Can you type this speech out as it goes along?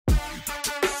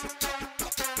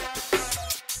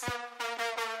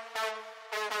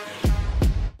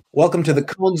Welcome to the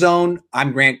Cohn Zone.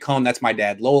 I'm Grant Cohn. That's my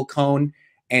dad, Lowell Cohn.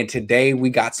 And today we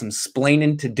got some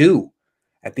splaining to do.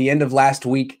 At the end of last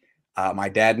week, my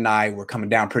dad and I were coming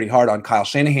down pretty hard on Kyle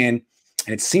Shanahan,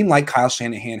 and it seemed like Kyle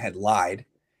Shanahan had lied.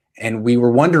 And we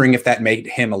were wondering if that made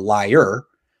him a liar.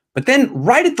 But then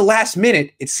right at the last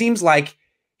minute, it seems like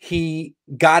he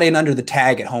got in under the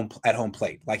tag at home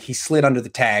plate. Like he slid under the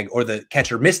tag, or the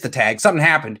catcher missed the tag. Something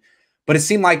happened. But it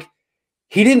seemed like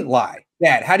he didn't lie.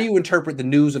 Dad, how do you interpret the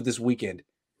news of this weekend?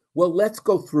 Well, let's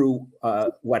go through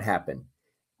what happened.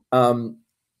 The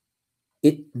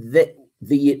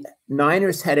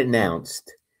Niners had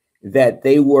announced that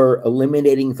they were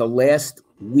eliminating the last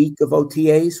week of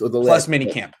OTAs, or the plus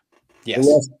minicamp. Yes,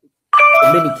 the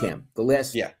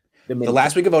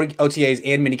last week of OTAs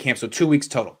and minicamp, so 2 weeks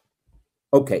total.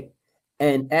 Okay,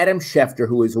 and Adam Schefter,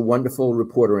 who is a wonderful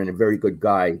reporter and a very good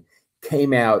guy,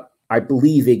 came out, I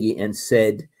believe, Iggy, and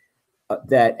said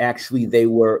that actually they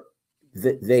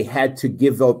had to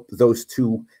give up those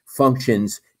two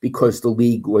functions because the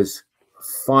league was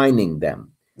fining them.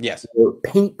 Yes. Or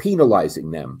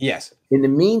penalizing them. Yes. In the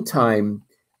meantime,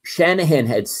 Shanahan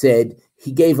had said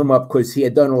he gave them up because he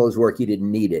had done all his work. He didn't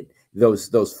need it,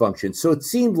 those functions. So it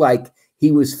seemed like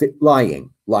he was lying.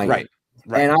 Right.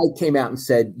 And I came out and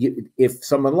said, if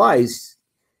someone lies,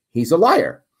 he's a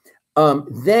liar.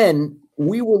 Then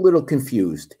we were a little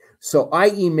confused. So I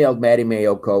emailed Matty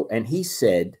Mayoko, and he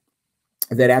said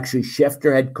that actually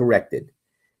Schefter had corrected,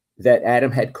 that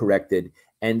Adam had corrected,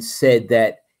 and said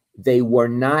that they were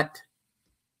not,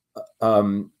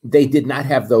 they did not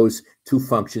have those two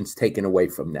functions taken away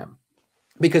from them.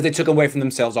 Because they took away from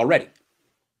themselves already.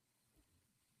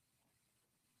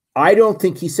 I don't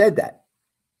think he said that.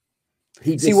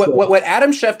 See, what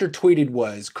Adam Schefter tweeted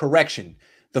was, correction,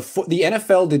 the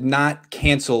NFL did not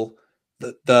cancel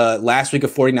the last week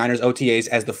of 49ers OTAs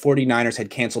as the 49ers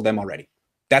had canceled them already.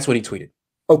 That's what he tweeted.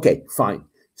 Okay, fine.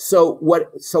 So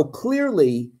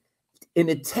clearly, in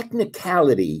a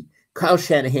technicality, Kyle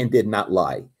Shanahan did not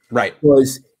lie. Right.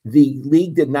 Because the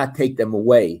league did not take them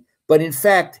away. But in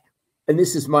fact, and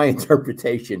this is my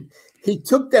interpretation, he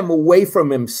took them away from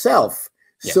himself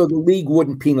so the league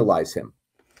wouldn't penalize him.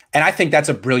 And I think that's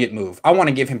a brilliant move. I want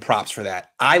to give him props for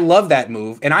that. I love that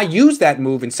move. And I used that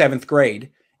move in 7th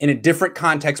grade in a different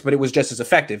context, but it was just as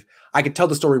effective. I could tell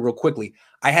the story real quickly.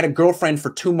 I had a girlfriend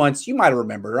for 2 months. You might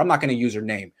remember her. I'm not going to use her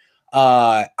name.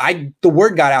 The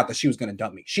word got out that she was going to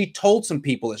dump me. She told some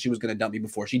people that she was going to dump me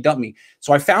before she dumped me.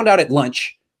 So I found out at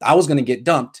lunch I was going to get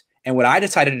dumped. And what I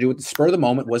decided to do at the spur of the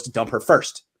moment was to dump her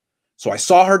first. So I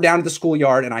saw her down at the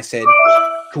schoolyard and I said,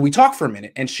 "Can we talk for a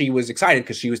minute?" And she was excited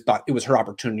because she thought it was her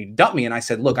opportunity to dump me. And I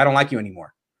said, "Look, I don't like you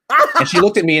anymore." And she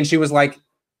looked at me and she was like,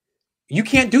 "You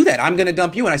can't do that. I'm going to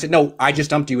dump you." And I said, "No, I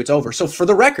just dumped you. It's over." So for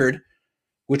the record,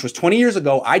 which was 20 years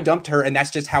ago, I dumped her, and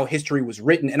that's just how history was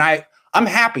written. And I'm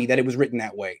happy that it was written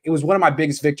that way. It was one of my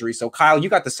biggest victories. So Kyle, you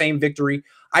got the same victory.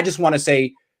 I just want to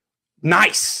say,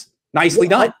 nicely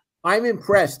done. I'm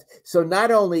impressed. So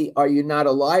not only are you not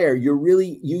a liar, you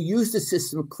use the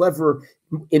system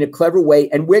in a clever way,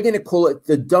 and we're going to call it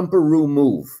the dumperoo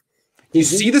move. You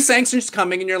see the sanctions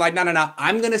coming, and you're like, no,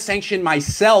 I'm going to sanction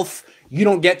myself. You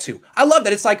don't get to. I love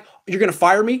that. It's like, you're going to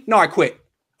fire me? No, I quit.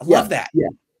 I love that. Yeah.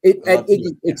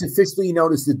 It's officially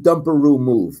known as the dumperoo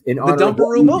move. The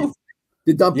dumperoo move.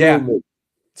 The dumperoo move.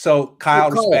 So, Kyle,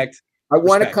 respect. I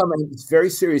want to come in very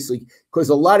seriously because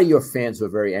a lot of your fans were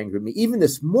very angry at me. Even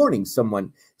this morning,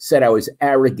 someone said I was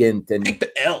arrogant and take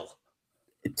the L.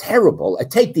 Terrible. I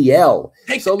take the L.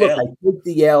 I take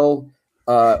the L.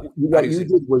 What you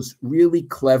did was really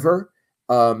clever.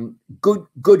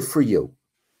 Good for you.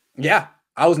 Yeah,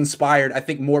 I was inspired. I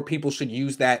think more people should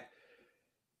use that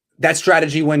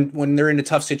strategy when they're in a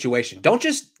tough situation. Don't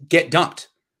just get dumped.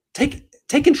 Take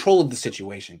control of the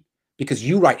situation because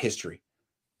you write history.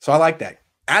 So I like that.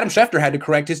 Adam Schefter had to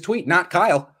correct his tweet, not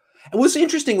Kyle. And what's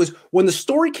interesting was when the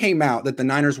story came out that the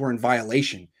Niners were in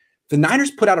violation, the Niners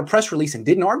put out a press release and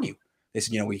didn't argue. They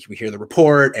said, we hear the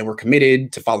report and we're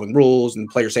committed to following rules and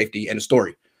player safety and a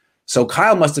story. So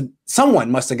someone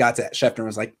must have got to Schefter and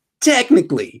was like,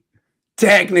 technically,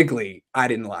 I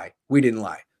didn't lie. We didn't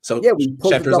lie. So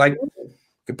Schefter's like,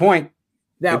 good point.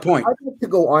 Now, good point. I'd like to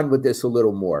go on with this a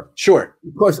little more. Sure.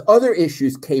 Because other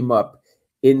issues came up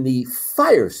in the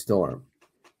firestorm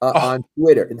on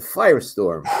Twitter, in the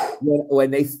firestorm, when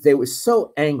they were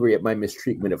so angry at my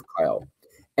mistreatment of Kyle.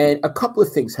 And a couple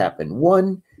of things happened.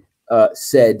 One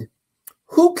said,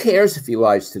 who cares if he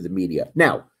lies to the media?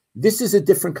 Now, this is a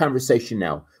different conversation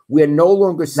now. We're no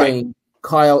longer saying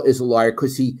Kyle is a liar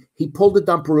because he pulled a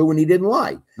dumperoo and he didn't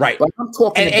lie. Right. But I'm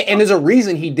talking and there's a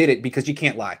reason he did it because you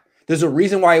can't lie. There's a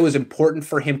reason why it was important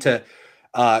for him to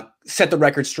set the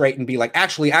record straight and be like,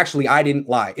 actually, I didn't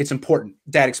lie. It's important.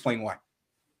 Dad, explain why.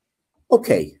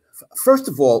 Okay. First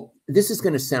of all, this is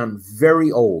going to sound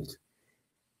very old.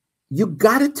 You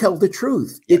got to tell the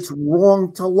truth. Yes. It's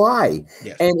wrong to lie.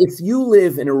 Yes. And if you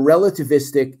live in a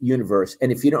relativistic universe,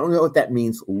 and if you don't know what that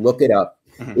means, look it up.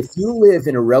 Mm-hmm. If you live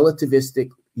in a relativistic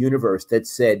universe that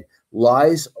said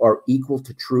lies are equal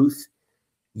to truth,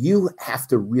 you have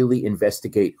to really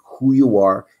investigate who you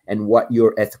are and what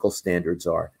your ethical standards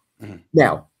are. Mm-hmm.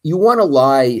 Now, you want to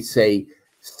lie, say,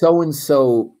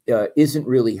 so-and-so isn't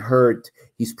really hurt.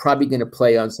 He's probably going to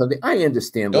play on something. I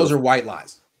understand. Those are white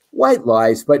lies. White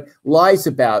lies, but lies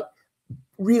about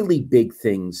really big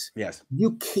things. Yes.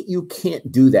 You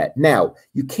can't do that. Now,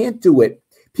 you can't do it.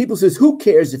 People says, who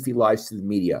cares if he lies to the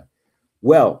media?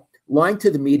 Well, lying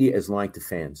to the media is lying to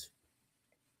fans.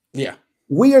 Yeah.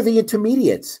 We are the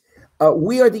intermediates.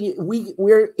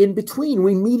 We're in between.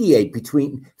 We mediate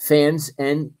between fans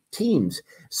and teams.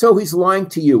 So he's lying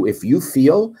to you. If you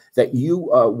feel that you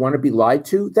want to be lied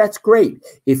to, that's great.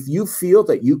 If you feel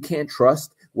that you can't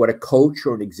trust what a coach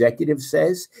or an executive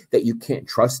says, that you can't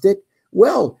trust it,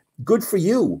 well, good for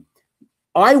you.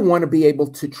 I want to be able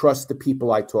to trust the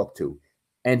people I talk to.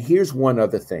 And here's one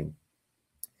other thing.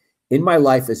 In my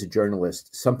life as a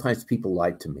journalist, sometimes people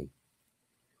lied to me.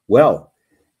 Well,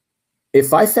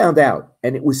 if I found out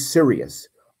and it was serious,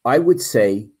 I would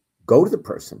say, go to the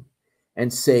person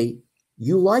and say,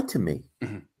 you lied to me.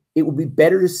 Mm-hmm. It would be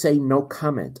better to say no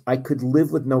comment. I could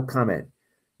live with no comment.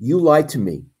 You lied to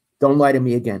me. Don't lie to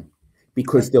me again,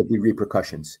 because there'll be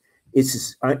repercussions. This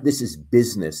is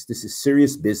business. This is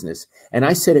serious business. And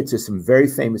I said it to some very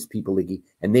famous people, Iggy,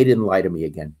 and they didn't lie to me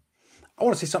again. I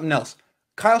want to say something else.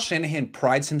 Kyle Shanahan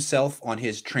prides himself on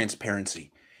his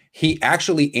transparency. He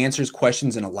actually answers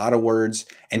questions in a lot of words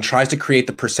and tries to create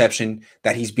the perception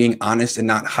that he's being honest and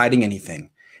not hiding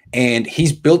anything. And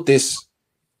he's built this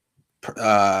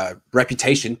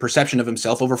perception of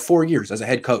himself over 4 years as a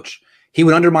head coach. He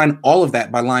would undermine all of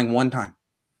that by lying one time.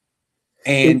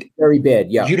 And it's very bad.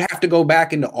 Yeah. You'd have to go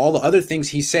back into all the other things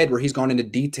he said where he's gone into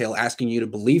detail asking you to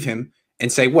believe him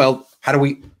and say, well,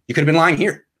 you could have been lying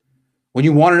here. When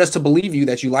you wanted us to believe you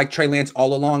that you liked Trey Lance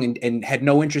all along and had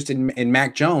no interest in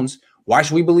Mac Jones, why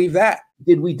should we believe that?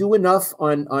 Did we do enough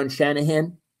on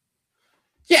Shanahan?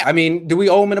 Yeah. I mean, do we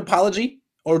owe him an apology?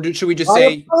 Or should we just say,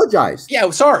 I apologize? Yeah,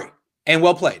 sorry. And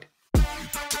well played.